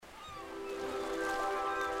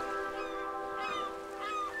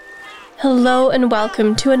Hello and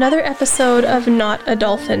welcome to another episode of Not a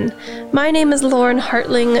Dolphin. My name is Lauren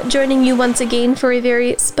Hartling, joining you once again for a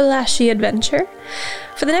very splashy adventure.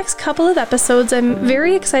 For the next couple of episodes, I'm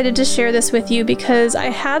very excited to share this with you because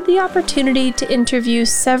I had the opportunity to interview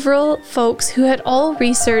several folks who had all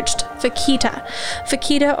researched vaquita.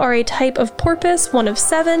 Vaquita are a type of porpoise, one of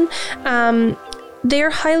 7. They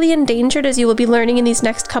are highly endangered, as you will be learning in these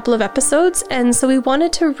next couple of episodes, and so we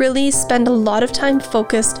wanted to really spend a lot of time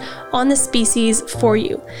focused on the species for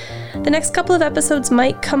you. The next couple of episodes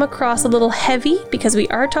might come across a little heavy because we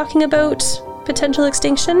are talking about potential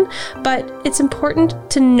extinction, but it's important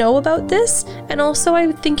to know about this, and also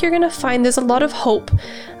I think you're going to find there's a lot of hope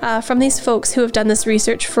from these folks who have done this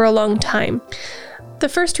research for a long time. The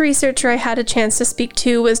first researcher I had a chance to speak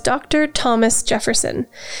to was Dr. Thomas Jefferson.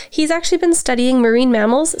 He's actually been studying marine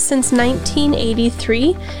mammals since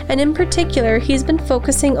 1983, and in particular, he's been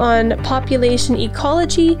focusing on population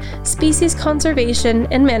ecology, species conservation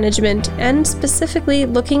and management, and specifically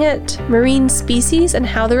looking at marine species and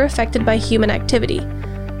how they're affected by human activity.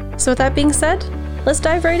 So with that being said, let's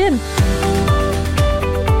dive right in.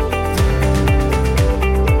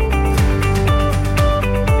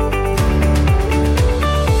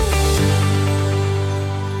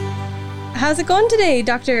 How's it going today,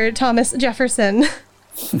 Dr. Thomas Jefferson?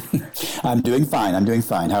 I'm doing fine.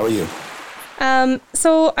 How are you?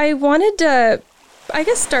 So I wanted to,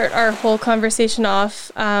 start our whole conversation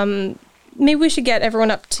off. Maybe we should get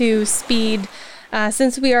everyone up to speed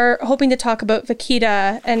since we are hoping to talk about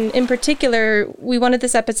vaquita. And in particular, we wanted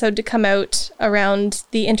this episode to come out around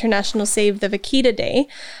the International Save the Vaquita Day.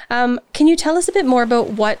 Can you tell us a bit more about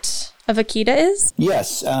what a vaquita is?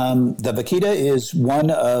 Yes. The vaquita is one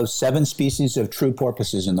of 7 species of true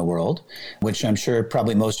porpoises in the world, which I'm sure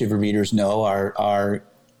probably most of your readers know are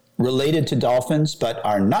related to dolphins, but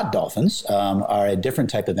are not dolphins, are a different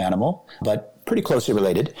type of animal, but pretty closely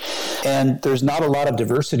related. And there's not a lot of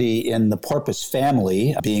diversity in the porpoise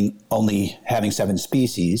family, being only having 7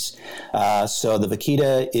 species. So the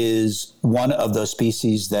vaquita is one of those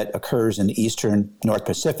species that occurs in the eastern North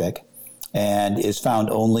Pacific, and is found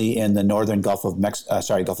only in the northern Gulf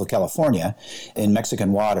of California in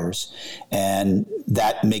Mexican waters. And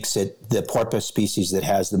that makes it the porpoise species that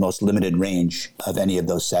has the most limited range of any of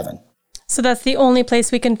those 7. So that's the only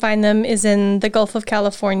place we can find them is in the Gulf of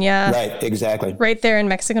California. Right, exactly. Right there in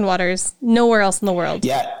Mexican waters, nowhere else in the world.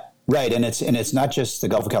 Yeah. Right, and it's not just the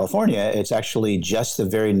Gulf of California, it's actually just the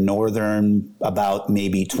very northern, about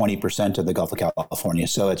maybe 20% of the Gulf of California.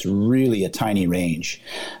 So it's really a tiny range.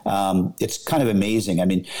 It's kind of amazing. I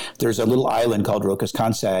mean, there's a little island called Rocas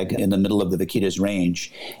Consag in the middle of the Vaquita's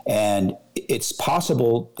range, and it's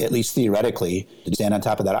possible, at least theoretically, to stand on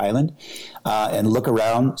top of that island and look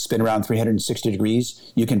around, spin around 360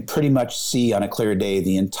 degrees. You can pretty much see on a clear day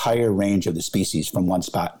the entire range of the species from one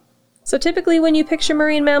spot. So typically when you picture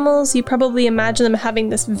marine mammals, you probably imagine them having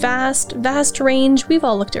this vast, vast range. We've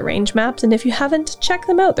all looked at range maps, and if you haven't, check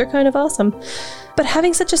them out. They're kind of awesome. But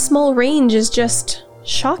having such a small range is just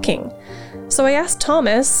shocking. So I asked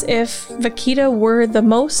Thomas if vaquita were the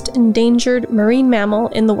most endangered marine mammal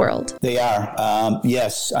in the world. They are.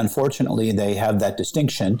 Yes, unfortunately, they have that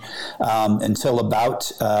distinction. Until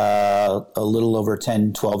about a little over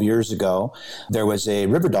 10, 12 years ago, there was a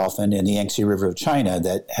river dolphin in the Yangtze River of China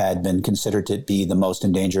that had been considered to be the most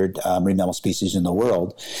endangered marine mammal species in the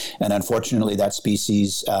world. And unfortunately, that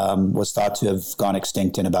species was thought to have gone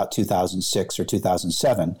extinct in about 2006 or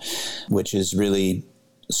 2007, which is really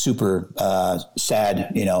super sad,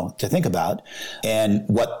 to think about. And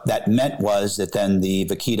what that meant was that then the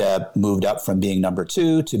vaquita moved up from being number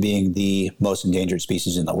 2 to being the most endangered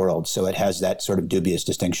species in the world. So it has that sort of dubious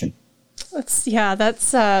distinction. That's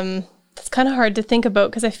kind of hard to think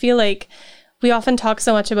about because I feel like we often talk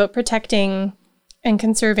so much about protecting and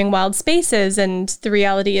conserving wild spaces, and the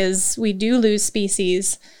reality is we do lose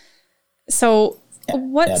species. So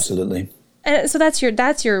Absolutely. And so that's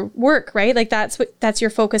your work, right? Like that's your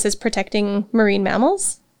focus is protecting marine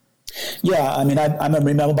mammals? Yeah, I mean, I'm a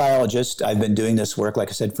marine mammal biologist. I've been doing this work, like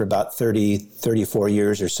I said, for about 34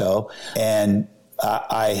 years or so. And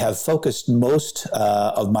I have focused most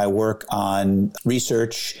of my work on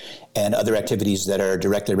research and other activities that are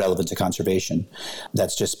directly relevant to conservation.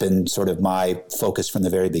 That's just been sort of my focus from the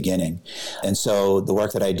very beginning. And so the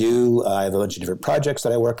work that I do, I have a bunch of different projects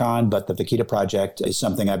that I work on, but the Vaquita project is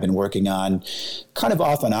something I've been working on kind of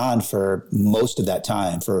off and on for most of that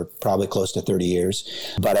time, for probably close to 30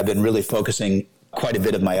 years. But I've been really focusing quite a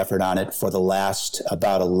bit of my effort on it for the last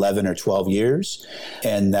about 11 or 12 years.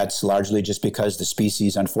 And that's largely just because the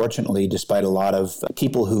species, unfortunately, despite a lot of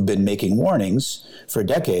people who've been making warnings for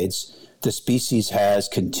decades, the species has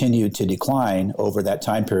continued to decline over that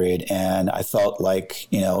time period. And I felt like,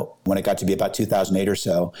 when it got to be about 2008 or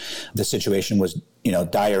so, the situation was,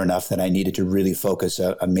 dire enough that I needed to really focus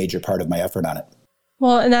a major part of my effort on it.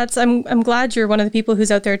 Well, and I'm glad you're one of the people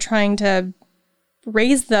who's out there trying to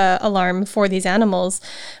raise the alarm for these animals.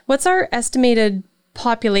 What's our estimated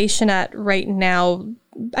population at right now?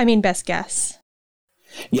 I mean, best guess.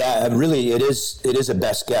 Yeah, really, it is a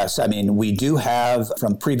best guess. I mean, we do have,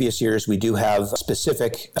 from previous years, we do have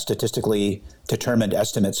specific statistically determined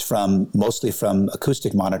estimates mostly from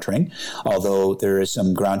acoustic monitoring, although there is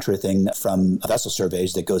some ground truthing from vessel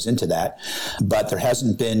surveys that goes into that. But there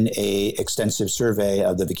hasn't been a extensive survey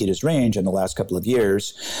of the vaquitas range in the last couple of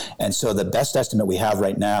years. And so the best estimate we have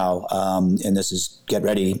right now, and this is, get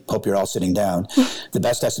ready, hope you're all sitting down, the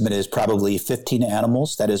best estimate is probably 15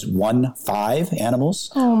 animals. That is 15 animals.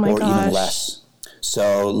 Oh my gosh. Even less.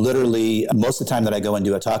 So literally, most of the time that I go and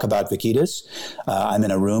do a talk about vaquitas, I'm in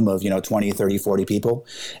a room of, 20, 30, 40 people.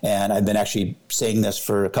 And I've been actually saying this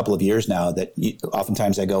for a couple of years now, that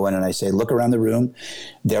oftentimes I go in and I say, look around the room.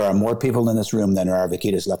 There are more people in this room than there are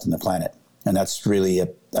vaquitas left on the planet. And that's really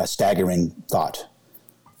a staggering thought.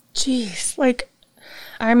 Jeez.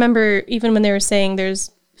 I remember even when they were saying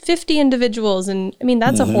there's 50 individuals, and I mean,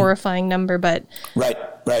 that's a horrifying number, but Right.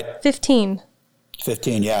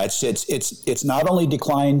 15, yeah. It's not only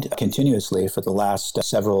declined continuously for the last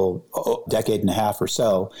several decade and a half or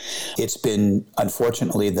so. It's been,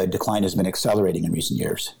 unfortunately, the decline has been accelerating in recent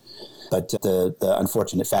years. But the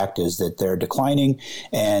unfortunate fact is that they're declining,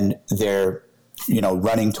 and they're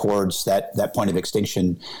running towards that point of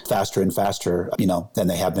extinction faster and faster, than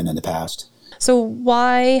they have been in the past. So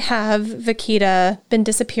why have vaquita been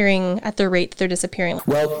disappearing at the rate that they're disappearing?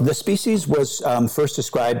 Well, the species was first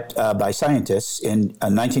described by scientists in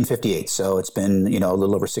 1958. So it's been, a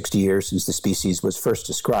little over 60 years since the species was first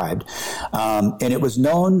described. And it was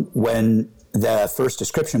known when the first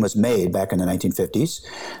description was made back in the 1950s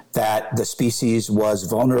that the species was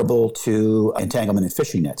vulnerable to entanglement in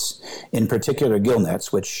fishing nets, in particular gill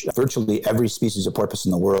nets, which virtually every species of porpoise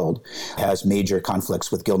in the world has major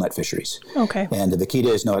conflicts with gill net fisheries. Okay. And the vaquita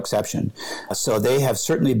is no exception. So they have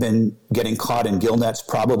certainly been getting caught in gill nets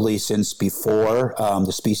probably since before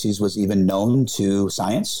the species was even known to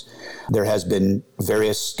science. There has been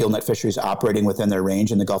various gill net fisheries operating within their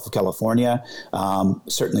range in the Gulf of California,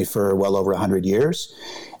 certainly for well over 100 years.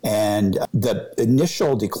 And the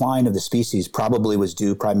initial decline of the species probably was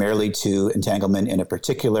due primarily to entanglement in a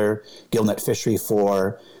particular gill net fishery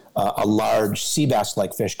for a large sea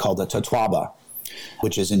bass-like fish called the totoaba,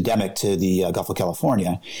 which is endemic to the Gulf of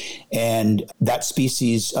California. And that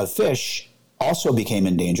species of fish also became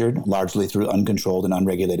endangered, largely through uncontrolled and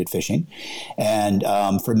unregulated fishing. And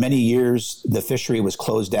for many years, the fishery was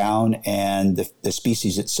closed down, and the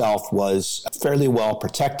species itself was fairly well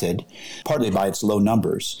protected, partly by its low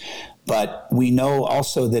numbers. But we know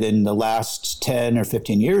also that in the last 10 or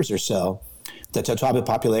 15 years or so, the totoaba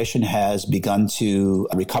population has begun to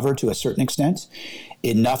recover to a certain extent,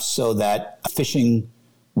 enough so that fishing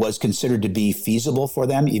was considered to be feasible for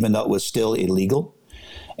them, even though it was still illegal.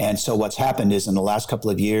 And so what's happened is in the last couple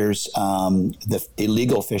of years, the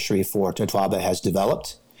illegal fishery for totoaba has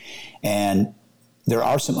developed. And there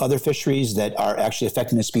are some other fisheries that are actually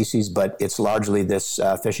affecting the species, but it's largely this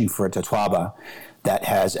fishing for totoaba that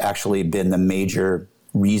has actually been the major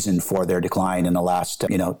reason for their decline in the last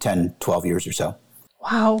 10, 12 years or so.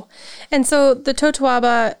 Wow. And so the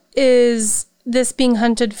totoaba, is this being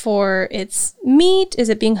hunted for its meat? Is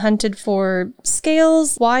it being hunted for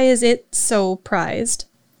scales? Why is it so prized?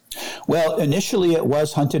 Well, initially it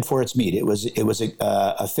was hunted for its meat. It was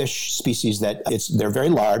a fish species that they're very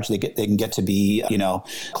large. They can get to be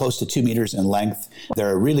close to 2 meters in length.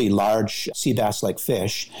 They're a really large sea bass-like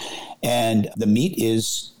fish, and the meat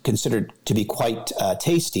is considered to be quite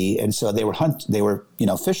tasty. And so they were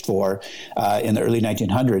fished for in the early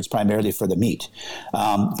 1900s primarily for the meat.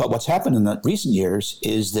 But what's happened in the recent years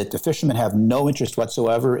is that the fishermen have no interest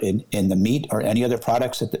whatsoever in the meat or any other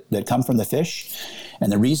products that come from the fish.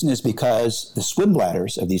 And the reason is because the swim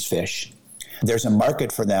bladders of these fish, there's a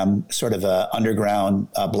market for them, sort of an underground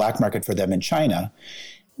black market for them in China.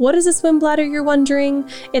 What is a swim bladder, you're wondering?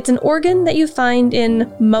 It's an organ that you find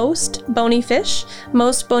in most bony fish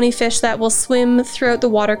that will swim throughout the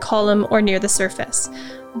water column or near the surface.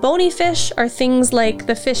 Bony fish are things like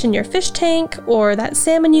the fish in your fish tank or that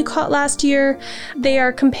salmon you caught last year. They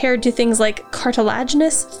are compared to things like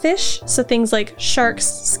cartilaginous fish, so things like sharks,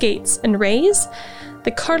 skates, and rays. The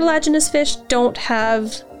cartilaginous fish don't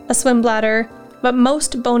have a swim bladder. but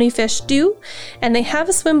most bony fish do, and they have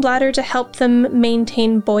a swim bladder to help them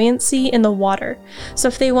maintain buoyancy in the water. So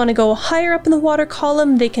if they want to go higher up in the water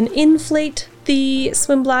column, they can inflate the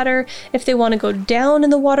swim bladder. If they want to go down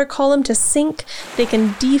in the water column to sink, they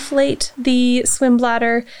can deflate the swim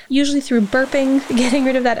bladder, usually through burping, getting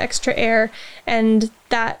rid of that extra air. And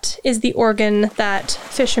that is the organ that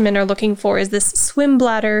fishermen are looking for, is this swim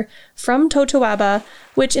bladder from totoaba,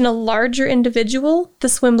 which in a larger individual, the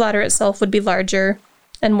swim bladder itself would be larger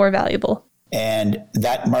and more valuable. And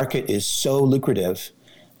that market is so lucrative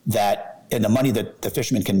and the money that the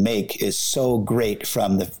fishermen can make is so great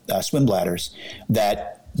from the swim bladders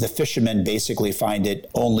that the fishermen basically find it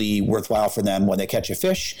only worthwhile for them when they catch a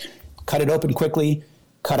fish, cut it open quickly,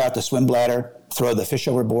 cut out the swim bladder, throw the fish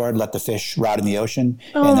overboard, let the fish rot in the ocean,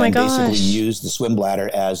 and then basically use the swim bladder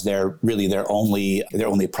as their only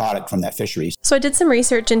product from that fishery. So I did some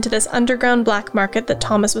research into this underground black market that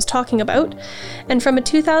Thomas was talking about, and from a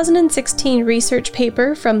 2016 research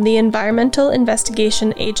paper from the Environmental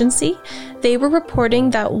Investigation Agency, they were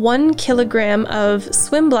reporting that 1 kilogram of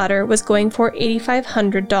swim bladder was going for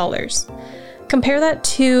 $8,500. Compare that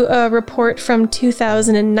to a report from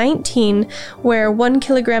 2019 where 1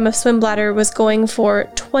 kilogram of swim bladder was going for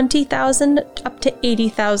 $20,000 up to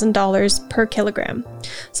 $80,000 per kilogram.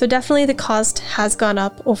 So definitely the cost has gone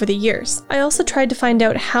up over the years. I also tried to find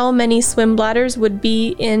out how many swim bladders would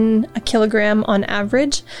be in a kilogram on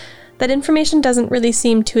average. That information doesn't really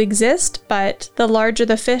seem to exist, but the larger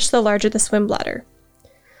the fish, the larger the swim bladder.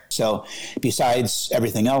 So besides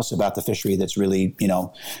everything else about the fishery that's really,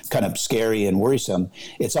 kind of scary and worrisome,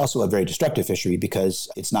 it's also a very destructive fishery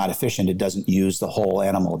because it's not efficient. It doesn't use the whole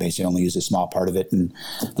animal. It basically only uses a small part of it, and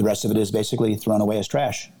the rest of it is basically thrown away as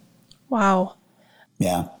trash. Wow.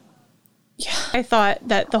 Yeah. Yeah. I thought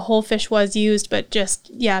that the whole fish was used, but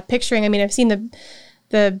just, picturing, I've seen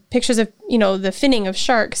the pictures of, the finning of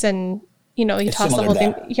sharks and, you toss the whole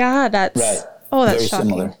thing. Yeah, that's, right. Oh, that's very shocking.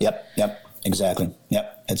 Similar. Yep. Exactly.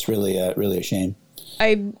 Yep. It's really a shame.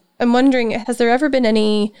 I'm wondering, has there ever been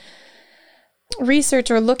any research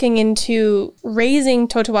or looking into raising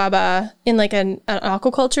totoaba in like an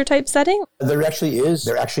aquaculture type setting? There actually is.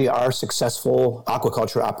 There actually are successful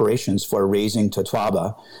aquaculture operations for raising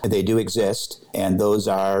totoaba. They do exist, and those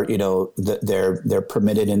are, they're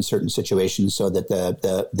permitted in certain situations so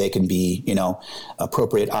that they can be,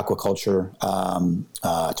 appropriate aquaculture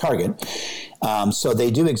target. So they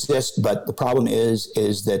do exist, but the problem is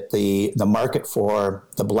that the market for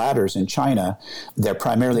the bladders in China, they're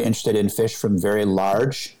primarily interested in fish from very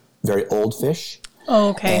large, very old fish. Oh,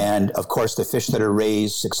 okay. And of course, the fish that are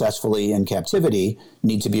raised successfully in captivity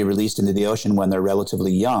need to be released into the ocean when they're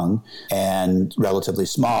relatively young and relatively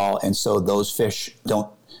small. And so those fish don't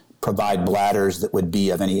provide bladders that would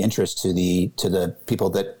be of any interest to the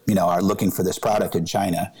people that are looking for this product in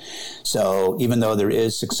China. So even though there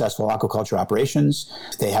is successful aquaculture operations,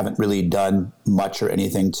 they haven't really done much or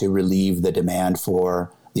anything to relieve the demand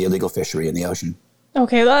for the illegal fishery in the ocean.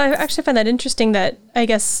 Okay, well, I actually find that interesting that I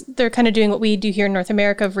guess they're kind of doing what we do here in North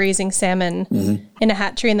America of raising salmon in a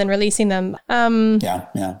hatchery and then releasing them.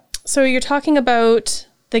 Yeah. So you're talking about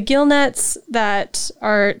the gill nets that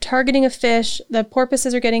are targeting a fish, the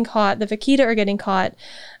porpoises are getting caught, the vaquita are getting caught.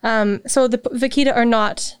 So the vaquita are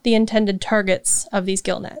not the intended targets of these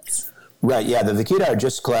gill nets. Right, yeah, the vaquita are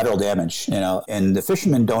just collateral damage, and the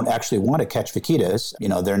fishermen don't actually want to catch vaquitas.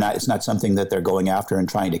 It's not something that they're going after and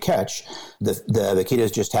trying to catch. The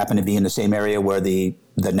vaquitas just happen to be in the same area where the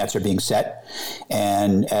nets are being set.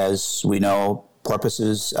 And as we know,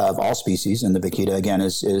 porpoises of all species, and the vaquita again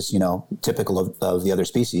is typical of the other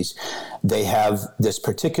species, they have this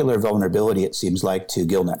particular vulnerability, it seems like, to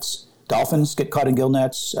gill nets. Dolphins get caught in gill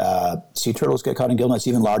nets, sea turtles get caught in gill nets,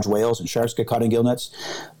 even large whales and sharks get caught in gill nets.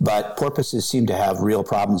 But porpoises seem to have real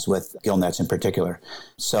problems with gill nets in particular.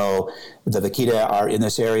 So the vaquita are in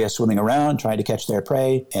this area swimming around, trying to catch their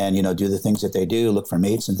prey and, do the things that they do, look for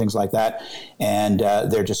mates and things like that. And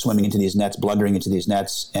they're just swimming into these nets, blundering into these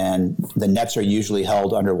nets. And the nets are usually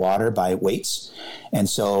held underwater by weights. And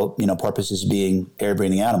so, porpoises being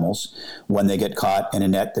air-breathing animals, when they get caught in a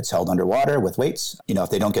net that's held underwater with weights, if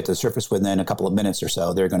they don't get to the surface within a couple of minutes or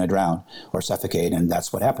so, they're going to drown or suffocate, and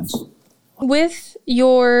that's what happens. With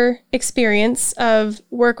your experience of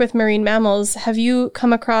work with marine mammals, have you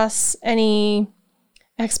come across any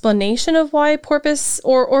explanation of why porpoise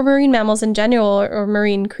or marine mammals in general or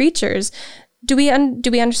marine creatures Do we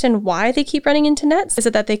understand why they keep running into nets? Is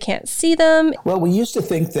it that they can't see them? Well, we used to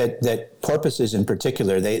think that porpoises in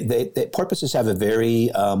particular, porpoises have a very,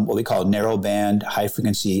 what we call narrowband,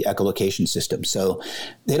 high-frequency echolocation system. So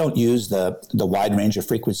they don't use the wide range of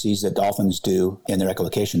frequencies that dolphins do in their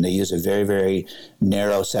echolocation. They use a very, very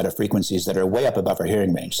narrow set of frequencies that are way up above our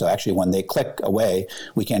hearing range. So actually, when they click away,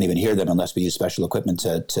 we can't even hear them unless we use special equipment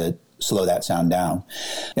to slow that sound down.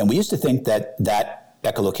 And we used to think that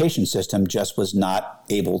echolocation system just was not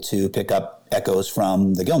able to pick up echoes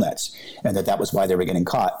from the gill nets, and that was why they were getting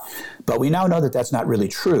caught. But we now know that that's not really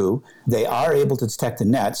true. They are able to detect the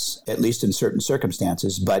nets, at least in certain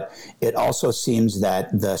circumstances, but it also seems that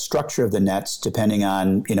the structure of the nets, depending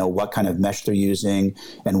on, what kind of mesh they're using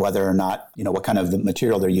and whether or not, what kind of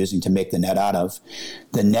material they're using to make the net out of,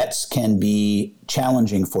 the nets can be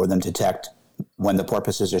challenging for them to detect when the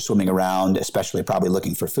porpoises are swimming around, especially probably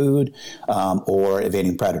looking for food or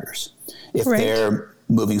evading predators. If they're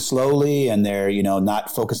moving slowly and they're,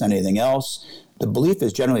 not focused on anything else, the belief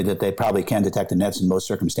is generally that they probably can detect the nets in most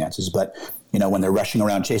circumstances. But, when they're rushing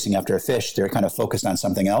around chasing after a fish, they're kind of focused on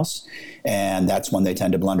something else. And that's when they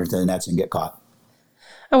tend to blunder to the nets and get caught.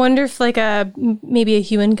 I wonder if maybe a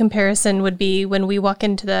human comparison would be when we walk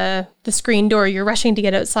into the screen door, you're rushing to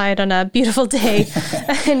get outside on a beautiful day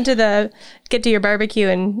and get to your barbecue,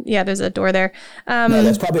 and there's a door there. No,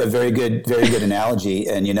 that's probably a very good analogy.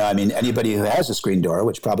 And, anybody who has a screen door,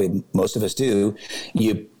 which probably most of us do,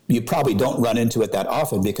 you probably don't run into it that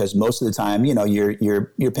often because most of the time,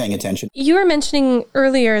 you're paying attention. You were mentioning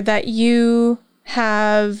earlier that you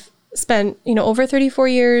have spent, over 34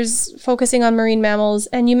 years focusing on marine mammals.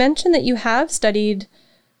 And you mentioned that you have studied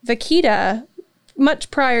vaquita much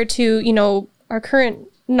prior to, our current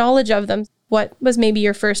knowledge of them. What was maybe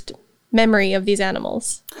your first memory of these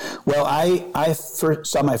animals? Well, I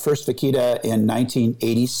first saw my first vaquita in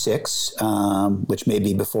 1986, which may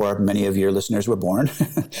be before many of your listeners were born.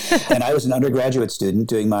 And I was an undergraduate student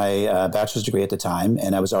doing my bachelor's degree at the time,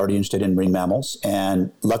 and I was already interested in marine mammals.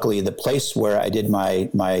 And luckily, the place where I did my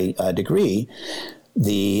degree,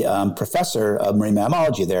 the professor of marine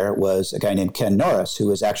mammalogy there was a guy named Ken Norris, who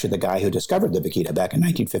was actually the guy who discovered the vaquita back in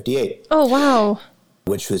 1958. Oh, wow.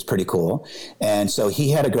 Which was pretty cool. And so he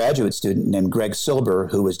had a graduate student named Greg Silber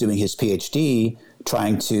who was doing his PhD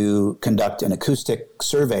trying to conduct an acoustic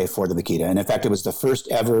survey for the vaquita. And in fact, it was the first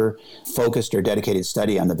ever focused or dedicated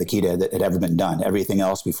study on the vaquita that had ever been done. Everything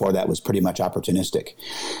else before that was pretty much opportunistic.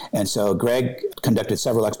 And so Greg conducted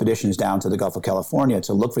several expeditions down to the Gulf of California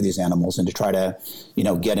to look for these animals and to try to,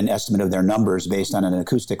 get an estimate of their numbers based on an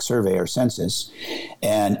acoustic survey or census.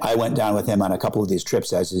 And I went down with him on a couple of these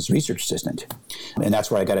trips as his research assistant. And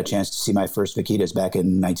that's where I got a chance to see my first vaquitas back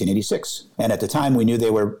in 1986. And at the time, we knew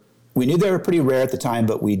they were pretty rare at the time,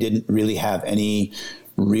 but we didn't really have any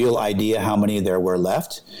real idea how many there were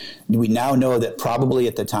left. We now know that probably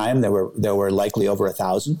at the time there were likely over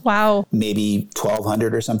 1,000. Wow. Maybe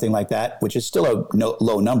 1,200 or something like that, which is still a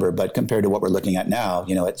low number, but compared to what we're looking at now,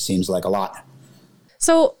 it seems like a lot.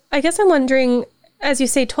 So I guess I'm wondering, as you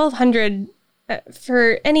say, 1,200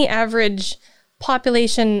 for any average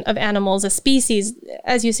population of animals, a species,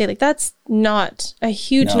 as you say, that's not a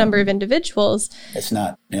huge number of individuals. It's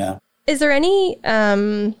not, yeah. Is there any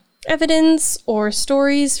evidence or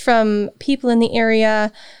stories from people in the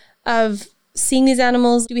area of seeing these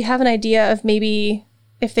animals? Do we have an idea of maybe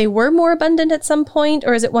if they were more abundant at some point,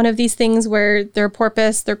 or is it one of these things where they're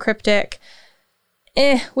porpoise, they're cryptic,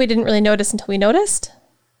 we didn't really notice until we noticed?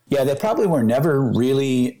 Yeah, they probably were never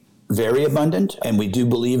really very abundant, and we do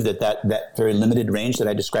believe that very limited range that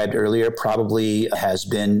I described earlier probably has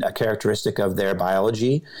been a characteristic of their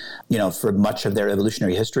biology, for much of their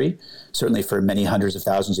evolutionary history, certainly for many hundreds of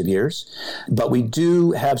thousands of years. But we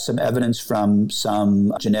do have some evidence from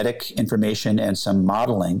some genetic information and some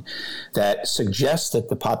modeling that suggests that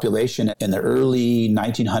the population in the early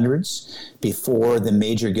 1900s, before the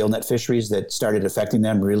major gillnet fisheries that started affecting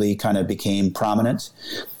them really kind of became prominent,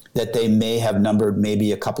 that they may have numbered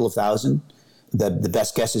maybe a couple of thousand. The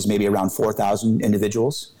best guess is maybe around 4,000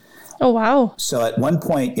 individuals. Oh, wow. So at one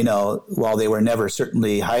point, while they were never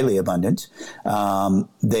certainly highly abundant,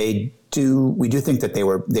 we do think that they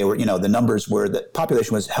were, the numbers were, the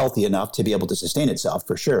population was healthy enough to be able to sustain itself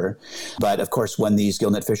for sure. But of course, when these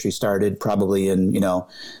gillnet fisheries started, probably in, the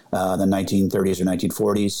 1930s or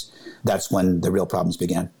 1940s, that's when the real problems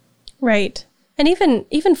began. Right. And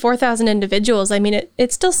even 4,000 individuals, I mean,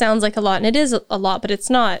 it still sounds like a lot, and it is a lot, but it's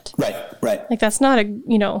not. Right. That's not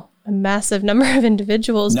a massive number of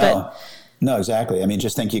individuals. No, exactly. I mean,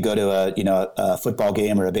 just think you go to a football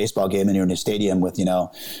game or a baseball game and you're in a stadium with,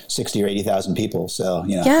 60 or 80,000 people. So,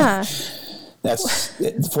 Yeah. That's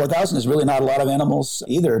 4,000 is really not a lot of animals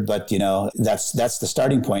either, but that's the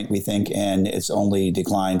starting point, we think, and it's only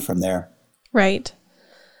declined from there. Right.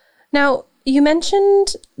 Now, you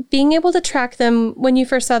mentioned being able to track them when you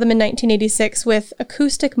first saw them in 1986 with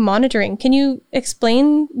acoustic monitoring. Can you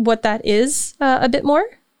explain what that is a bit more?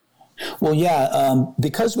 Well, yeah,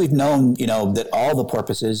 because we've known, that all the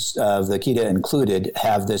porpoises, the vaquita included,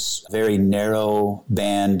 have this very narrow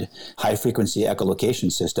band, high frequency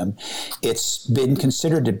echolocation system. It's been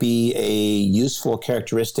considered to be a useful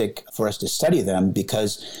characteristic for us to study them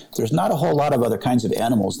because there's not a whole lot of other kinds of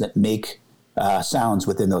animals that make sounds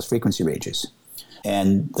within those frequency ranges.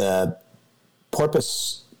 And the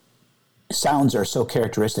porpoise sounds are so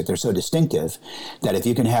characteristic, they're so distinctive, that if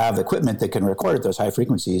you can have equipment that can record at those high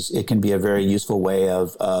frequencies, it can be a very useful way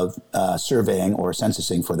of surveying or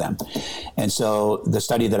censusing for them. And so the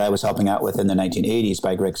study that I was helping out with in the 1980s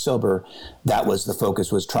by Greg Silber, that was the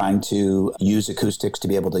focus, was trying to use acoustics to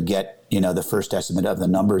be able to get, the first estimate of the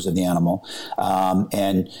numbers of the animal.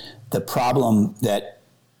 And the problem that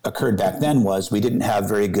occurred back then was we didn't have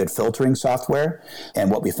very good filtering software. And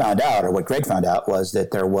what we found out, or what Greg found out, was that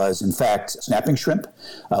there was, in fact, snapping shrimp,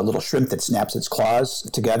 a little shrimp that snaps its claws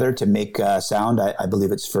together to make sound. I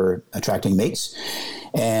believe it's for attracting mates.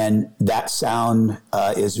 And that sound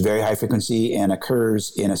is very high frequency and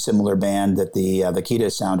occurs in a similar band that the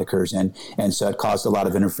vaquita sound occurs in. And so it caused a lot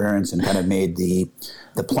of interference and kind of made the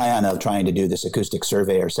plan of trying to do this acoustic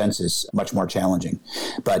survey or census much more challenging.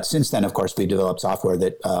 But since then, of course, we developed software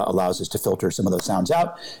that allows us to filter some of those sounds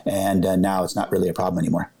out. And now it's not really a problem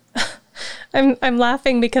anymore. I'm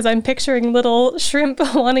laughing because I'm picturing little shrimp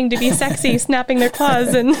wanting to be sexy, snapping their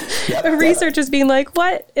claws, and researchers being like,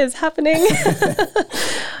 "What is happening?"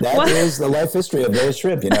 That is the life history of those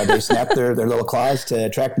shrimp. They snap their little claws to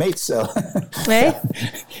attract mates. So, hey,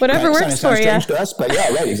 whatever works for you. Strange to us, but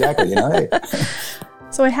yeah, right, exactly. Hey.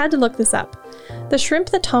 So I had to look this up. The shrimp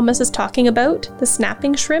that Thomas is talking about, the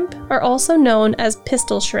snapping shrimp, are also known as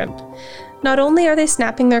pistol shrimp. Not only are they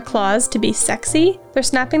snapping their claws to be sexy, they're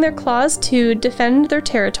snapping their claws to defend their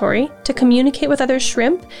territory, to communicate with other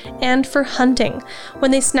shrimp, and for hunting. When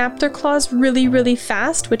they snap their claws really, really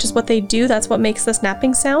fast, which is what they do, that's what makes the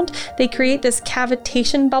snapping sound, they create this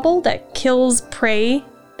cavitation bubble that kills prey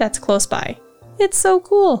that's close by. It's so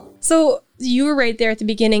cool. So you were right there at the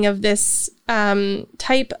beginning of this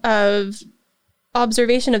type of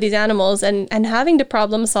observation of these animals and having to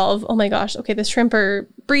problem solve. Oh my gosh, okay, the shrimp are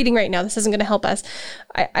breeding right now. This isn't going to help us.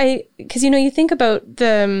 Because, you think about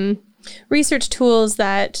the research tools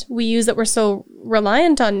that we use that we're so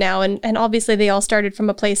reliant on now. And obviously they all started from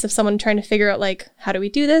a place of someone trying to figure out, like, how do we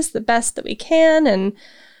do this the best that we can? And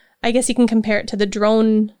I guess you can compare it to the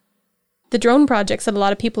drone projects that a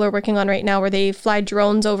lot of people are working on right now, where they fly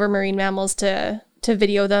drones over marine mammals to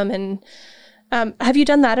video them. And have you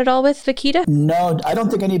done that at all with vaquita? No, I don't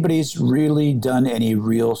think anybody's really done any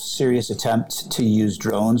real serious attempt to use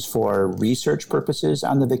drones for research purposes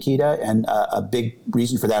on the vaquita. And a big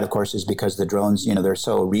reason for that, of course, is because the drones, they're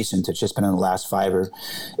so recent. It's just been in the last 5 or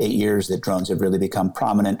 8 years that drones have really become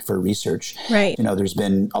prominent for research. Right. There's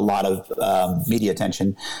been a lot of media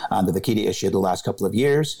attention on the vaquita issue the last couple of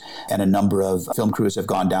years, and a number of film crews have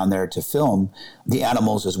gone down there to film the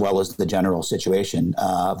animals as well as the general situation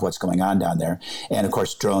of what's going on down there. And of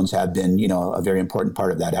course, drones have been, a very important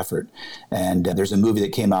part of that effort. And there's a movie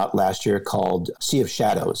that came out last year called Sea of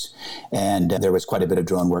Shadows. And there was quite a bit of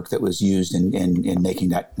drone work that was used in making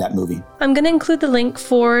that movie. I'm going to include the link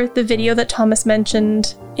for the video that Thomas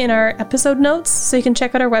mentioned in our episode notes, so you can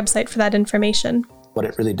check out our website for that information. What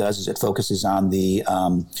it really does is it focuses on the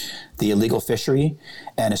illegal fishery,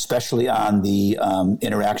 and especially on the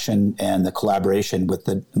interaction and the collaboration with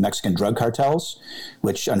the Mexican drug cartels,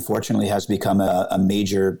 which unfortunately has become a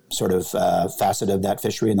major sort of facet of that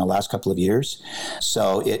fishery in the last couple of years.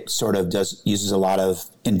 So it sort of uses a lot of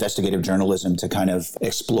investigative journalism to kind of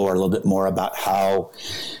explore a little bit more about how,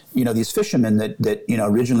 these fishermen that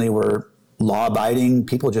originally were law-abiding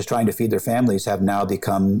people just trying to feed their families have now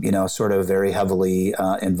become, sort of very heavily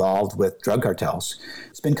involved with drug cartels.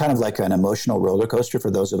 It's been kind of like an emotional roller coaster for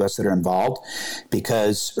those of us that are involved,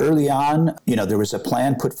 because early on, there was a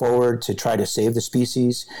plan put forward to try to save the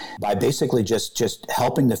species by basically just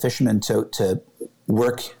helping the fishermen to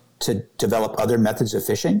work to develop other methods of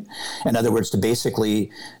fishing. In other words, to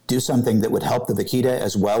basically do something that would help the vaquita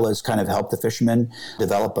as well as kind of help the fishermen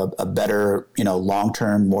develop a better,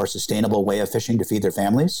 long-term, more sustainable way of fishing to feed their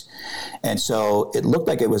families. And so it looked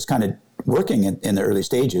like it was kind of working in the early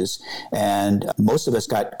stages. And most of us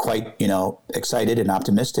got quite, excited and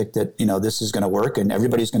optimistic that, this is going to work and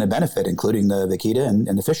everybody's going to benefit, including the vaquita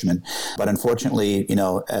and the fishermen. But unfortunately,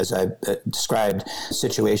 as I described, the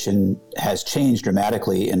situation has changed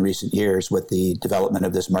dramatically in recent years with the development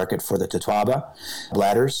of this market for the Totoaba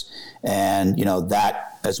bladders. And,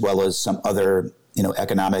 that, as well as some other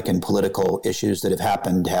economic and political issues that have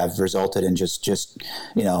happened, have resulted in just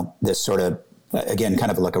this sort of, again,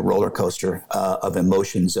 kind of like a roller coaster of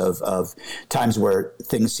emotions of times where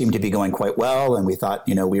things seemed to be going quite well, and we thought,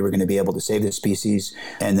 we were going to be able to save the species,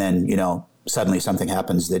 and then, suddenly something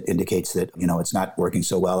happens that indicates that, it's not working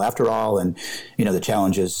so well after all, and, the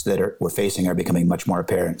challenges that we're facing are becoming much more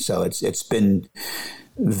apparent. So it's been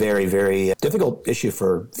very, very difficult issue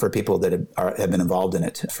for people that have been involved in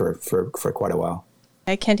it for quite a while.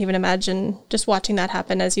 I can't even imagine just watching that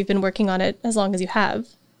happen as you've been working on it as long as you have.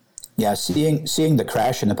 Yeah, seeing the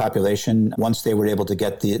crash in the population once they were able to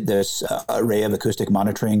get this array of acoustic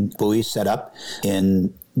monitoring buoys set up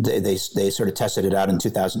they sort of tested it out in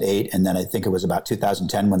 2008, and then I think it was about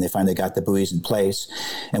 2010 when they finally got the buoys in place,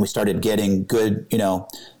 and we started getting good,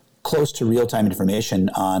 close to real-time information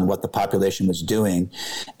on what the population was doing.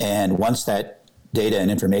 And once that data and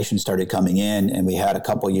information started coming in, and we had a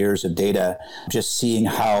couple years of data, just seeing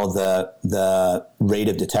how the rate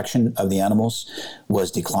of detection of the animals was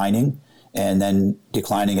declining, and then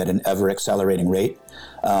declining at an ever accelerating rate,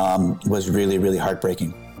 was really, really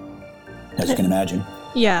heartbreaking, as you can imagine.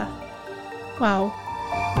 Yeah. Wow.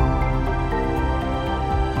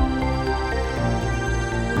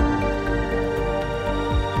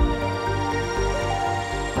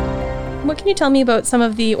 What can you tell me about some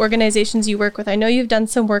of the organizations you work with? I know you've done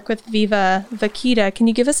some work with Viva Vaquita. Can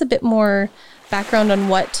you give us a bit more background on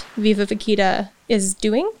what Viva Vaquita is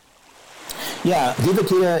doing? Yeah, Viva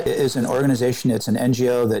Vaquita is an organization. It's an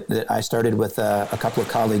NGO that I started with a couple of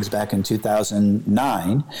colleagues back in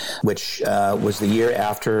 2009, which was the year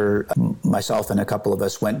after myself and a couple of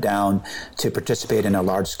us went down to participate in a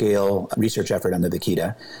large-scale research effort on the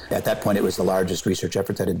vaquita. At that point, it was the largest research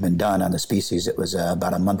effort that had been done on the species. It was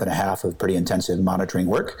about a month and a half of pretty intensive monitoring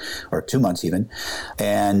work, or 2 months even.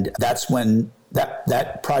 And that's when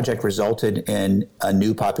that project resulted in a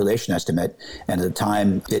new population estimate, and at the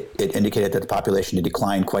time it indicated that the population had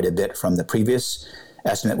declined quite a bit from the previous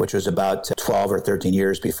estimate, which was about 12 or 13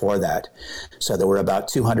 years before that. So there were about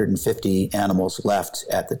 250 animals left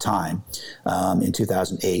at the time in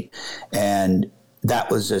 2008, and that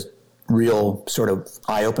was a real sort of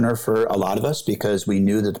eye-opener for a lot of us, because we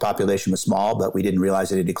knew that the population was small, but we didn't realize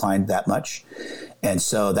that it declined that much. And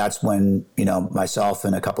so that's when, myself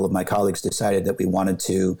and a couple of my colleagues decided that we wanted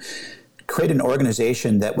to create an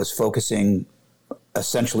organization that was focusing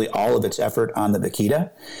essentially all of its effort on the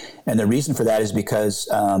vaquita. And the reason for that is because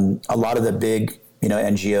a lot of the big,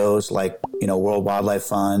 NGOs like, World Wildlife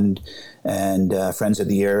Fund and Friends of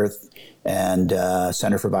the Earth and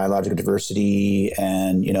Center for Biological Diversity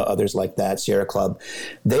and, others like that, Sierra Club,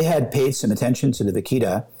 they had paid some attention to the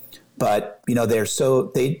vaquita. But,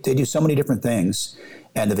 they do so many different things.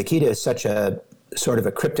 And the vaquita is such a sort of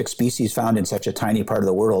a cryptic species found in such a tiny part of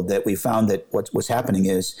the world that we found that what was happening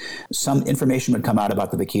is some information would come out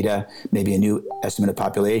about the vaquita, maybe a new estimate of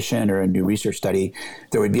population or a new research study.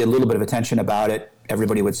 There would be a little bit of attention about it.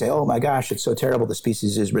 Everybody would say, oh my gosh, it's so terrible. The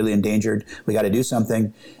species is really endangered. We got to do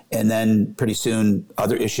something. And then pretty soon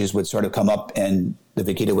other issues would sort of come up and the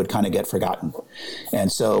vaquita would kind of get forgotten.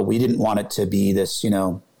 And so we didn't want it to be this,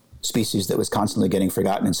 species that was constantly getting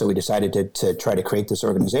forgotten. And so we decided to try to create this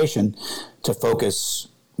organization to focus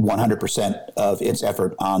 100% of its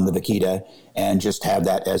effort on the vaquita and just have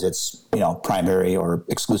that as its, primary or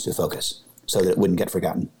exclusive focus so that it wouldn't get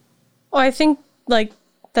forgotten. Well, I think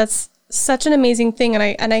that's such an amazing thing.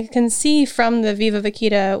 And I can see from the Viva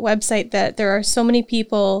Vaquita website that there are so many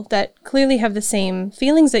people that clearly have the same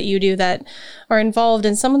feelings that you do that are involved.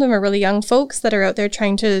 And some of them are really young folks that are out there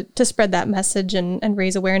trying to spread that message and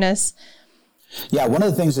raise awareness. Yeah, one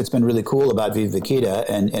of the things that's been really cool about Viva Vaquita,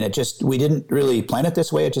 and it just, we didn't really plan it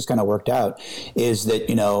this way, it just kind of worked out, is that,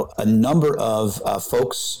 a number of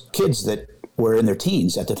folks, kids that were in their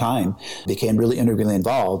teens at the time, became really integrally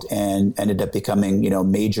involved and ended up becoming,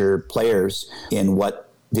 major players in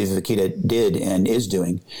what Viva Vaquita did and is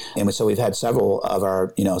doing. And so we've had several of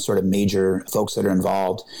our, sort of major folks that are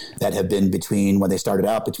involved that have been when they started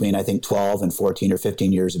out, between, I think, 12 and 14 or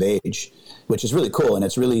 15 years of age, which is really cool. And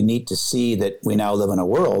it's really neat to see that we now live in a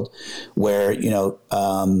world where,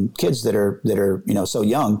 kids that are, so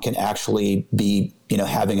young can actually be,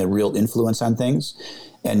 having a real influence on things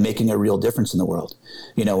and making a real difference in the world.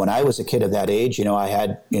 When I was a kid of that age, I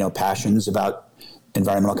had, passions about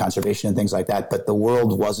environmental conservation and things like that. But the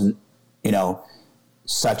world wasn't,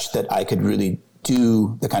 such that I could really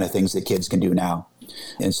do the kind of things that kids can do now.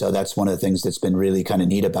 And so that's one of the things that's been really kind of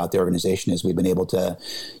neat about the organization is we've been able to,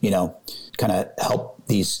 kind of help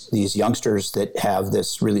these youngsters that have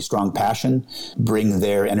this really strong passion, bring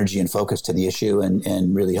their energy and focus to the issue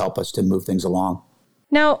and really help us to move things along.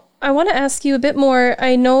 Now, I want to ask you a bit more.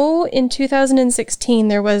 I know in 2016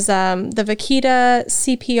 there was the Vaquita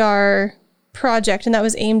CPR project, and that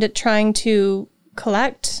was aimed at trying to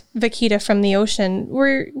collect vaquita from the ocean.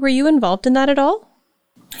 Were you involved in that at all?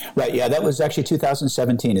 Right. Yeah, that was actually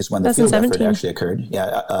 2017 is when the field effort actually occurred.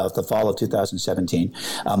 Yeah, the fall of 2017.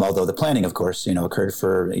 Although the planning, of course, occurred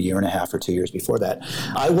for a year and a half or 2 years before that.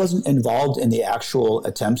 I wasn't involved in the actual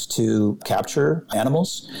attempts to capture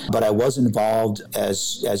animals, but I was involved,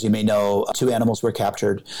 as you may know, 2 animals were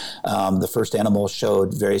captured. The first animal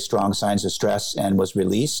showed very strong signs of stress and was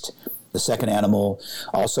released. The second animal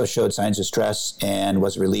also showed signs of stress and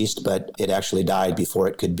was released, but it actually died before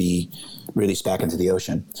it could be released back into the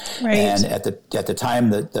ocean. Right. And at the time,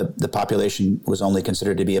 the population was only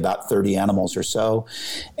considered to be about 30 animals or so.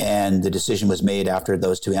 And the decision was made after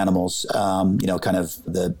those 2 animals, kind of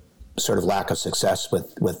the sort of lack of success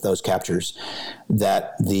with those captures,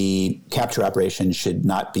 that the capture operation should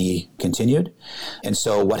not be continued. And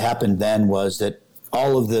so what happened then was that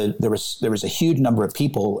there was a huge number of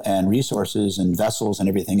people and resources and vessels and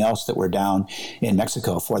everything else that were down in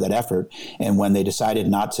Mexico for that effort. And when they decided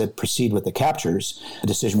not to proceed with the captures, the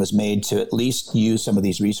decision was made to at least use some of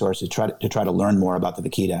these resources to try to learn more about the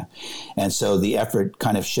vaquita. And so the effort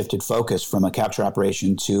kind of shifted focus from a capture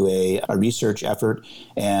operation to a research effort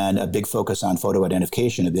and a big focus on photo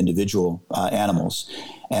identification of individual animals.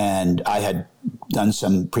 And I had done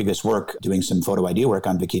some previous work doing some photo ID work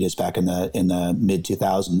on vaquitas back in the mid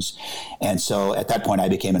 2000s. And so at that point I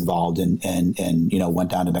became involved and went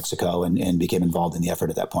down to Mexico and became involved in the effort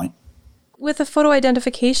at that point. With the photo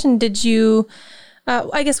identification, did you,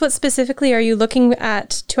 I guess what specifically are you looking at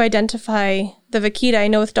to identify the vaquita? I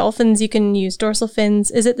know with dolphins you can use dorsal fins.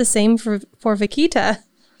 Is it the same for vaquita?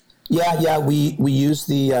 Yeah. We use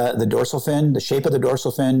the dorsal fin, the shape of the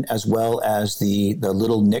dorsal fin, as well as the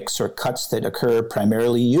little nicks or cuts that occur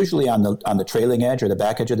primarily, usually on the trailing edge or the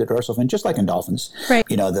back edge of the dorsal fin, just like in dolphins. Right.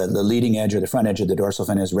 The leading edge or the front edge of the dorsal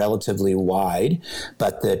fin is relatively wide,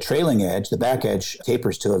 but the trailing edge, the back edge,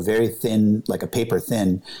 tapers to a very thin, like a paper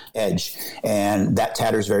thin edge, and that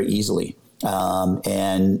tatters very easily.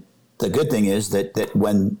 And the good thing is that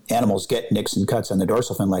when animals get nicks and cuts on the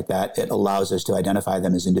dorsal fin like that, it allows us to identify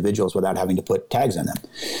them as individuals without having to put tags on them.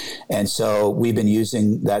 And so we've been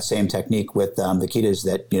using that same technique with vaquitas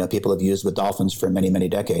that people have used with dolphins for many, many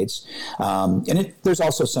decades. And there's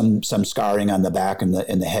also some scarring on the back and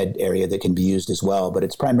the head area that can be used as well, but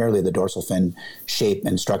it's primarily the dorsal fin shape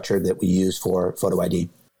and structure that we use for photo ID.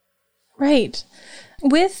 Right.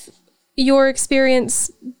 With your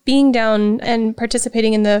experience being down and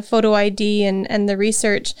participating in the photo ID and the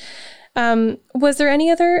research, was there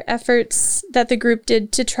any other efforts that the group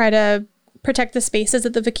did to try to protect the spaces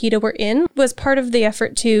that the vaquita were in? Was part of the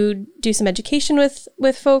effort to do some education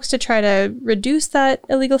with folks to try to reduce that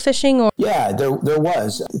illegal fishing? Or Yeah, there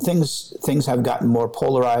was. Things have gotten more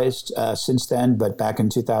polarized since then, but back in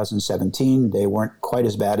 2017, they weren't quite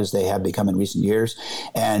as bad as they have become in recent years.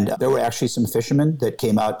 And there were actually some fishermen that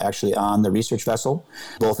came out actually on the research vessel,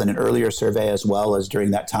 both in an earlier survey as well as during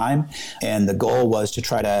that time. And the goal was to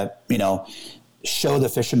try to, show the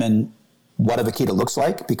fishermen what a vaquita looks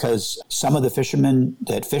like, because some of the fishermen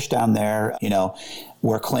that fish down there,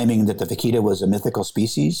 were claiming that the vaquita was a mythical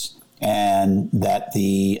species and that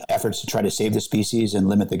the efforts to try to save the species and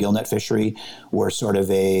limit the gillnet fishery were sort of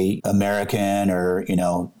a American or,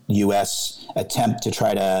 U.S. attempt to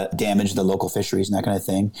try to damage the local fisheries and that kind of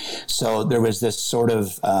thing. So there was this sort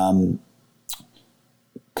of kind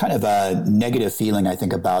of a negative feeling, I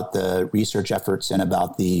think, about the research efforts and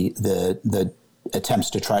about the attempts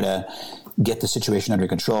to try to get the situation under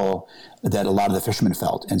control that a lot of the fishermen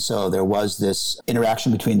felt. And so there was this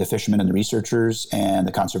interaction between the fishermen and the researchers and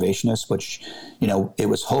the conservationists, which, it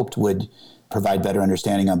was hoped would provide better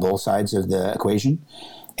understanding on both sides of the equation.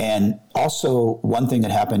 And also one thing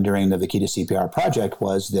that happened during the Vaquita CPR project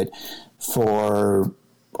was that for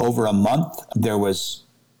over a month, there was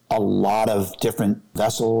a lot of different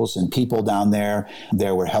vessels and people down there.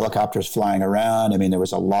 There were helicopters flying around. There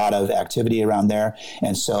was a lot of activity around there.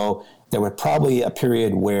 And so there was probably a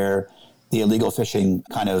period where the illegal fishing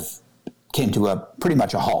kind of came to pretty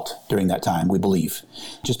much a halt during that time, we believe,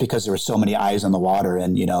 just because there were so many eyes on the water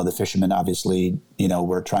and, the fishermen obviously,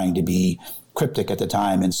 were trying to be cryptic at the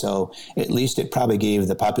time. And so at least it probably gave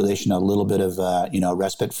the population a little bit of,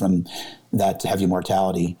 respite from that heavy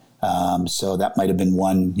mortality. So that might have been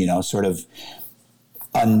one, sort of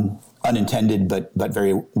unintended, but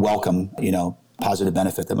very welcome, positive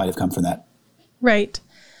benefit that might have come from that. Right.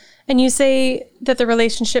 And you say that the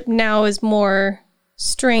relationship now is more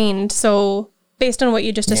strained. So based on what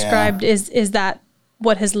you just described, is that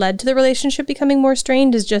what has led to the relationship becoming more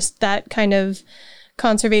strained, is just that kind of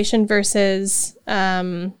conservation versus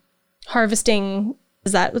harvesting?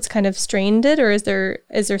 Is that what's kind of strained it, or is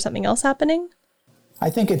there something else happening? I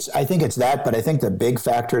think it's that, but I think the big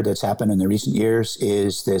factor that's happened in the recent years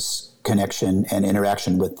is this connection and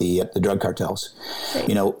interaction with the drug cartels. Right.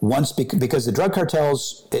 Because the drug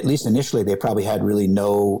cartels, at least initially, they probably had really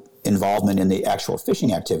no involvement in the actual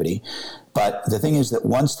fishing activity. But the thing is that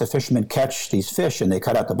once the fishermen catch these fish and they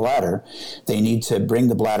cut out the bladder, they need to bring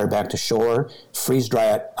the bladder back to shore, freeze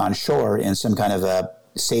dry it on shore in some kind of a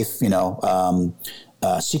safe,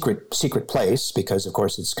 secret place, because of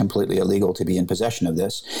course it's completely illegal to be in possession of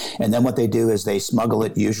this. And then what they do is they smuggle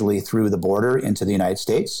it usually through the border into the United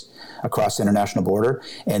States, across the international border,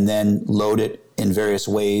 and then load it in various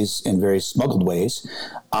ways, in very smuggled ways,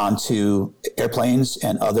 onto airplanes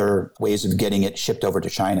and other ways of getting it shipped over to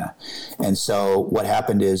China. And so what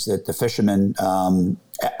happened is that the fishermen,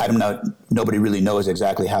 I don't know, nobody really knows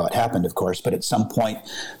exactly how it happened, of course, but at some point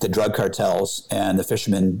the drug cartels and the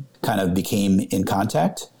fishermen kind of became in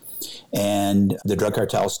contact. And the drug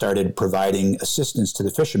cartels started providing assistance to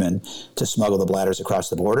the fishermen to smuggle the bladders across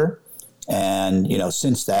the border. And,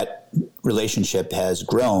 since that relationship has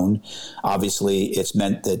grown, obviously it's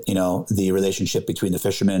meant that, the relationship between the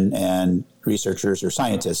fishermen and researchers or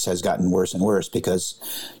scientists has gotten worse and worse because,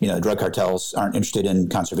 drug cartels aren't interested in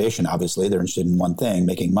conservation. Obviously, they're interested in one thing,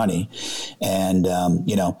 making money. And,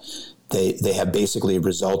 they have basically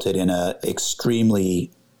resulted in a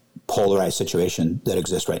extremely polarized situation that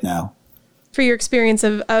exists right now. For your experience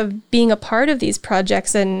of being a part of these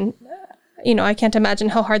projects, and I can't imagine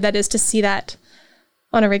how hard that is to see that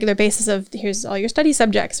on a regular basis of here's all your study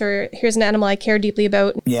subjects, or here's an animal I care deeply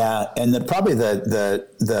about. Yeah. And probably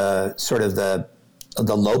the sort of the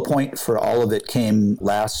low point for all of it came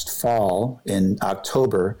last fall in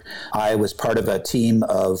October. I was part of a team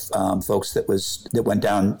of folks that went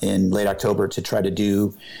down in late October to try to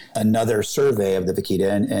do another survey of the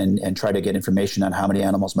vaquita and try to get information on how many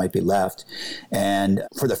animals might be left. And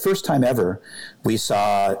for the first time ever, we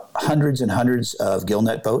saw hundreds and hundreds of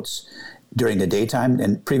gillnet boats during the daytime.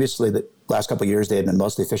 And previously, the last couple of years, they had been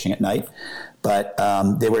mostly fishing at night. But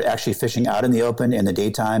they were actually fishing out in the open in the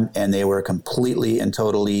daytime, and they were completely and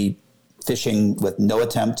totally fishing with no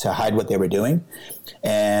attempt to hide what they were doing.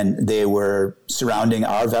 And they were surrounding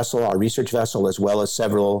our vessel, our research vessel, as well as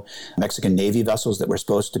several Mexican Navy vessels that were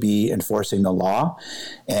supposed to be enforcing the law.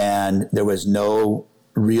 And there was no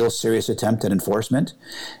real serious attempt at enforcement.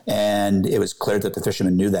 And it was clear that the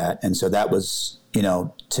fishermen knew that. And so that was,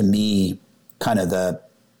 to me, kind of the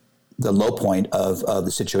low point of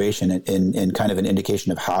the situation, and kind of an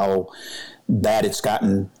indication of how bad it's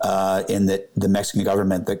gotten, in that the Mexican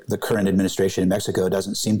government, the current administration in Mexico,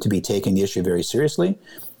 doesn't seem to be taking the issue very seriously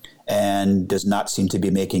and does not seem to be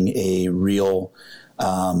making a real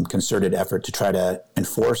concerted effort to try to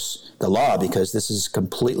enforce the law, because this is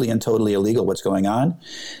completely and totally illegal what's going on.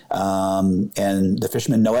 And the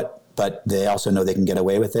fishermen know it, but they also know they can get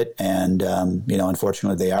away with it. And,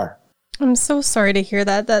 unfortunately they are. I'm so sorry to hear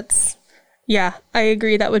that. I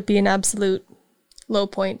agree. That would be an absolute low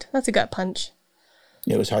point. That's a gut punch.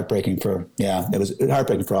 It was heartbreaking for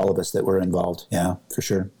all of us that were involved. Yeah, for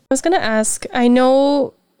sure. I was going to ask, I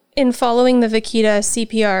know in following the Vaquita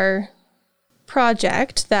CPR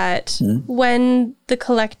project that when the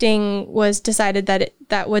collecting was decided that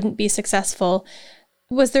that wouldn't be successful,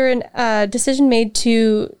 was there a decision made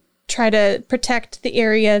to try to protect the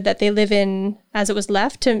area that they live in as it was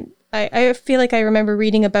left? I feel like I remember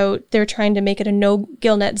reading about they're trying to make it a no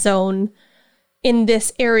gillnet zone in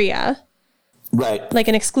this area. Right. Like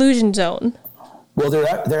an exclusion zone. Well,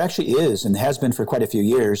 there actually is, and has been for quite a few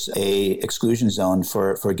years, a exclusion zone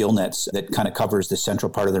for gillnets that kind of covers the central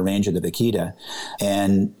part of the range of the vaquita.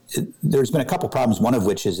 And there's been a couple problems, one of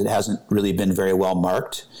which is it hasn't really been very well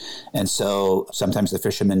marked. And so sometimes the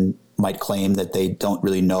fishermen might claim that they don't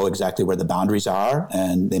really know exactly where the boundaries are,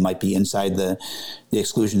 and they might be inside the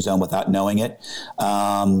exclusion zone without knowing it.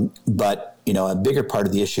 But a bigger part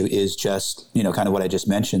of the issue is just, kind of what I just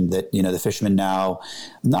mentioned, that, the fishermen now,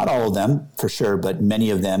 not all of them for sure, but many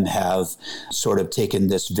of them have sort of taken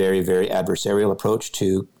this very, very adversarial approach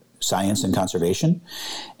to science and conservation,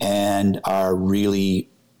 and are really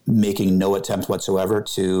making no attempt whatsoever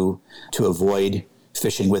to avoid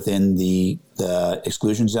fishing within the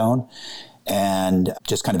exclusion zone, and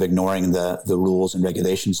just kind of ignoring the rules and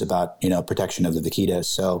regulations about, protection of the vaquita.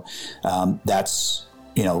 So that's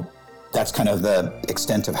kind of the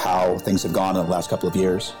extent of how things have gone in the last couple of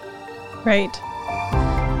years. Right.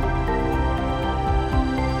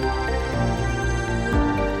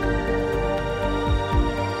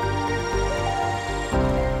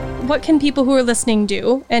 What can people who are listening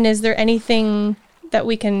do? And is there anything that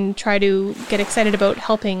we can try to get excited about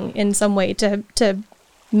helping in some way to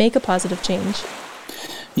make a positive change?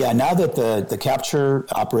 Yeah, now that the capture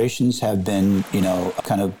operations have been,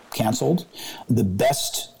 kind of canceled, the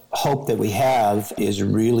best hope that we have is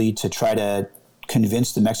really to try to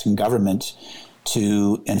convince the Mexican government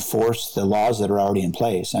to enforce the laws that are already in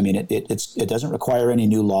place. I mean, it doesn't require any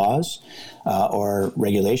new laws or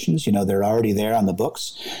regulations. They're already there on the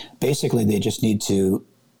books. Basically, they just need to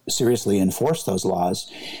seriously enforce those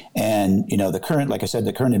laws. And, the current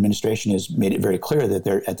administration has made it very clear that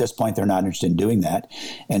at this point, they're not interested in doing that.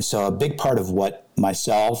 And so a big part of what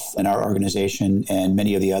myself and our organization and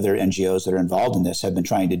many of the other NGOs that are involved in this have been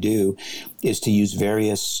trying to do is to use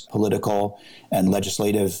various political and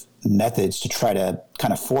legislative methods to try to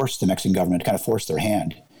kind of force the Mexican government, to kind of force their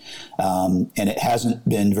hand. And it hasn't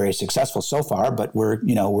been very successful so far, but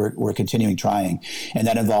we're continuing trying. And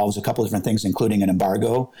that involves a couple of different things, including an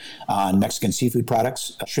embargo on Mexican seafood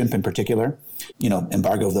products, shrimp in particular,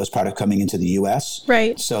 embargo of those products coming into the U.S.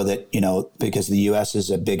 Right. So that, because the U.S. is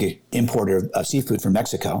a big importer of seafood from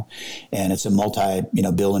Mexico, and it's a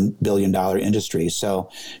billion dollar industry. So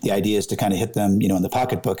the idea is to kind of hit them, in the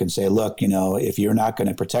pocketbook and say, look, if you're not going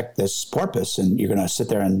to protect this porpoise and you're going to sit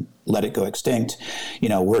there and let it go extinct,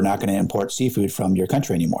 we're not going to import seafood from your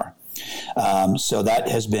country anymore. So that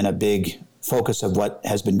has been a big focus of what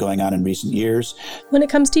has been going on in recent years. When it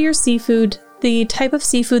comes to your seafood, the type of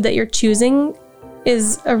seafood that you're choosing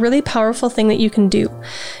is a really powerful thing that you can do.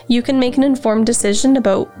 You can make an informed decision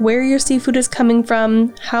about where your seafood is coming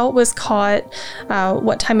from, how it was caught,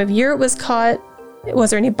 what time of year it was caught.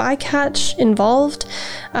 Was there any bycatch involved?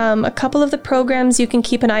 A couple of the programs you can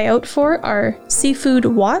keep an eye out for are Seafood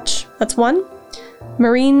Watch, that's one.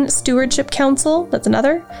 Marine Stewardship Council, that's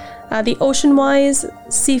another. The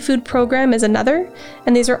Oceanwise Seafood Program is another,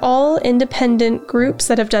 and these are all independent groups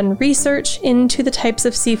that have done research into the types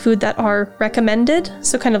of seafood that are recommended,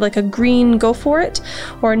 so kind of like a green go for it,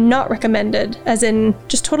 or not recommended, as in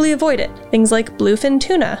just totally avoid it. Things like bluefin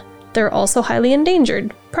tuna. They're also highly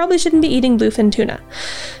endangered. Probably shouldn't be eating bluefin tuna.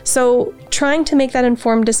 So trying to make that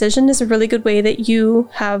informed decision is a really good way that you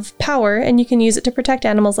have power, and you can use it to protect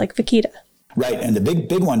animals like vaquita. Right. And the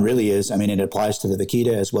big one really is, it applies to the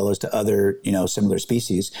vaquita as well as to other, similar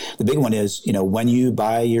species. The big one is, when you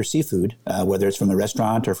buy your seafood, whether it's from a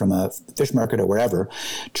restaurant or from a fish market or wherever,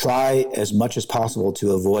 try as much as possible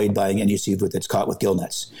to avoid buying any seafood that's caught with gill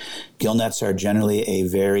nets. Gill nets are generally a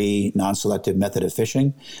very non-selective method of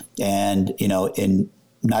fishing. And,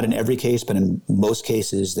 not in every case, but in most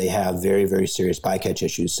cases, they have very, very serious bycatch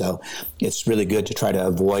issues. So it's really good to try to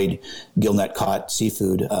avoid gill net caught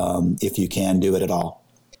seafood if you can do it at all.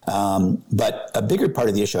 But a bigger part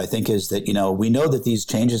of the issue, I think, is that, we know that these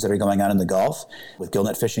changes that are going on in the Gulf with gill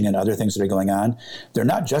net fishing and other things that are going on, they're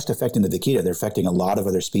not just affecting the vaquita, they're affecting a lot of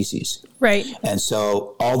other species. Right. And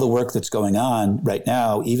so all the work that's going on right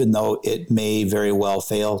now, even though it may very well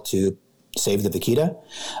fail to save the vaquita,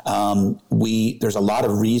 there's a lot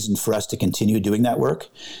of reason for us to continue doing that work,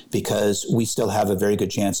 because we still have a very good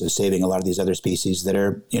chance of saving a lot of these other species that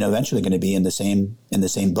are, eventually going to be in the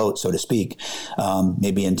same boat, so to speak,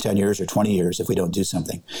 maybe in 10 years or 20 years if we don't do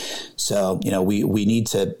something. So, we need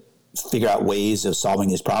to figure out ways of solving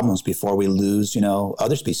these problems before we lose,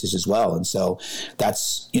 other species as well. And so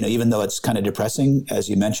that's, even though it's kind of depressing, as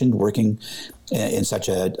you mentioned, working in such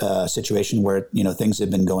a situation where, things have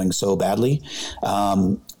been going so badly,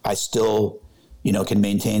 I still, can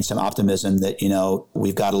maintain some optimism that,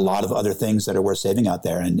 we've got a lot of other things that are worth saving out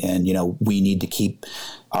there. And we need to keep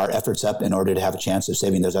our efforts up in order to have a chance of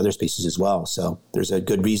saving those other species as well. So there's a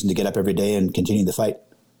good reason to get up every day and continue the fight.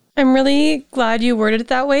 I'm really glad you worded it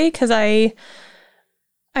that way, because I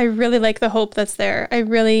really like the hope that's there. I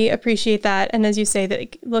really appreciate that. And as you say,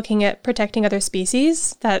 that looking at protecting other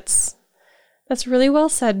species, that's really well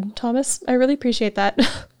said, Thomas. I really appreciate that.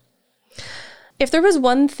 If there was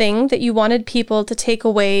one thing that you wanted people to take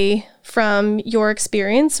away from your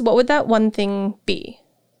experience, what would that one thing be?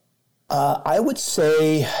 I would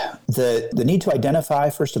say the need to identify,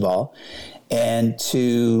 first of all, and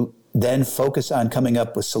to then focus on coming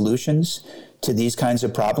up with solutions to these kinds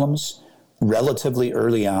of problems relatively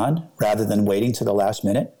early on, rather than waiting to the last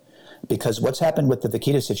minute. because what's happened with the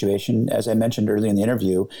vaquita situation, as I mentioned earlier in the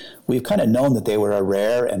interview, we've kind of known that they were a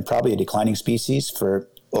rare and probably a declining species for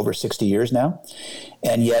over 60 years now.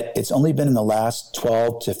 And yet it's only been in the last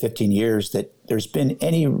 12 to 15 years that there's been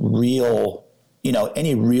any real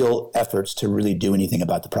efforts to really do anything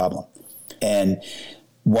about the problem. And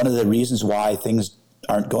one of the reasons why things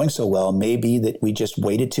aren't going so well may be that we just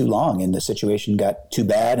waited too long and the situation got too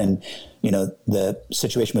bad, and the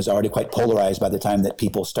situation was already quite polarized by the time that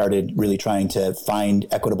people started really trying to find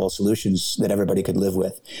equitable solutions that everybody could live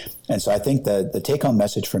with. And so I think the take-home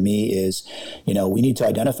message for me is, we need to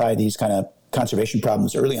identify these kind of conservation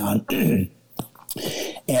problems early on,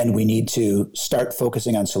 and we need to start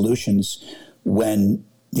focusing on solutions when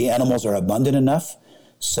the animals are abundant enough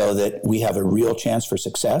so that we have a real chance for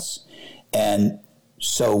success, and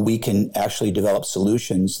so we can actually develop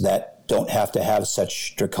solutions that don't have to have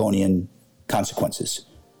such draconian consequences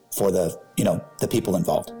for the people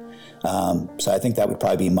involved. So I think that would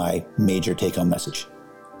probably be my major take-home message.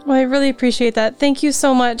 Well, I really appreciate that. Thank you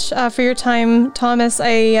so much for your time, Thomas.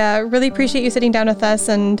 I really appreciate you sitting down with us,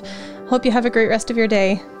 and hope you have a great rest of your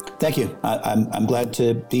day. Thank you. I'm glad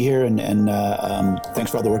to be here, and thanks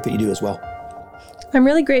for all the work that you do as well. I'm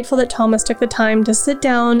really grateful that Thomas took the time to sit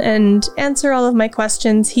down and answer all of my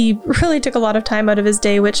questions. He really took a lot of time out of his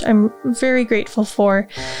day, which I'm very grateful for.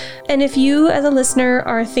 And if you, as a listener,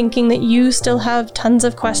 are thinking that you still have tons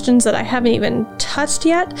of questions that I haven't even touched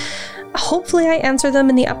yet, hopefully I answer them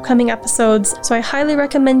in the upcoming episodes. So I highly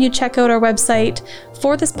recommend you check out our website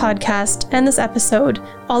for this podcast and this episode.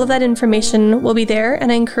 All of that information will be there, and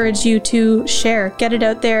I encourage you to share, get it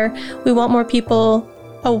out there. We want more people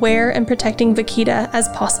aware and protecting vaquita as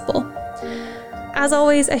possible. As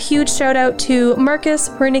always, a huge shout out to Marcus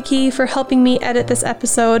Wernicke for helping me edit this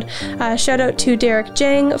episode. Shout out to Derek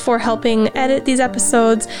Jang for helping edit these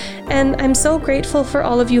episodes. And I'm so grateful for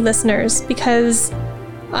all of you listeners, because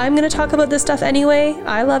I'm going to talk about this stuff anyway.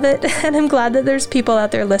 I love it, and I'm glad that there's people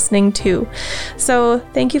out there listening too. So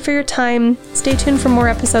thank you for your time. Stay tuned for more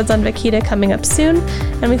episodes on vaquita coming up soon,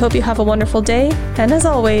 and we hope you have a wonderful day. And as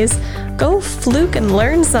always, go fluke and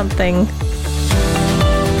learn something.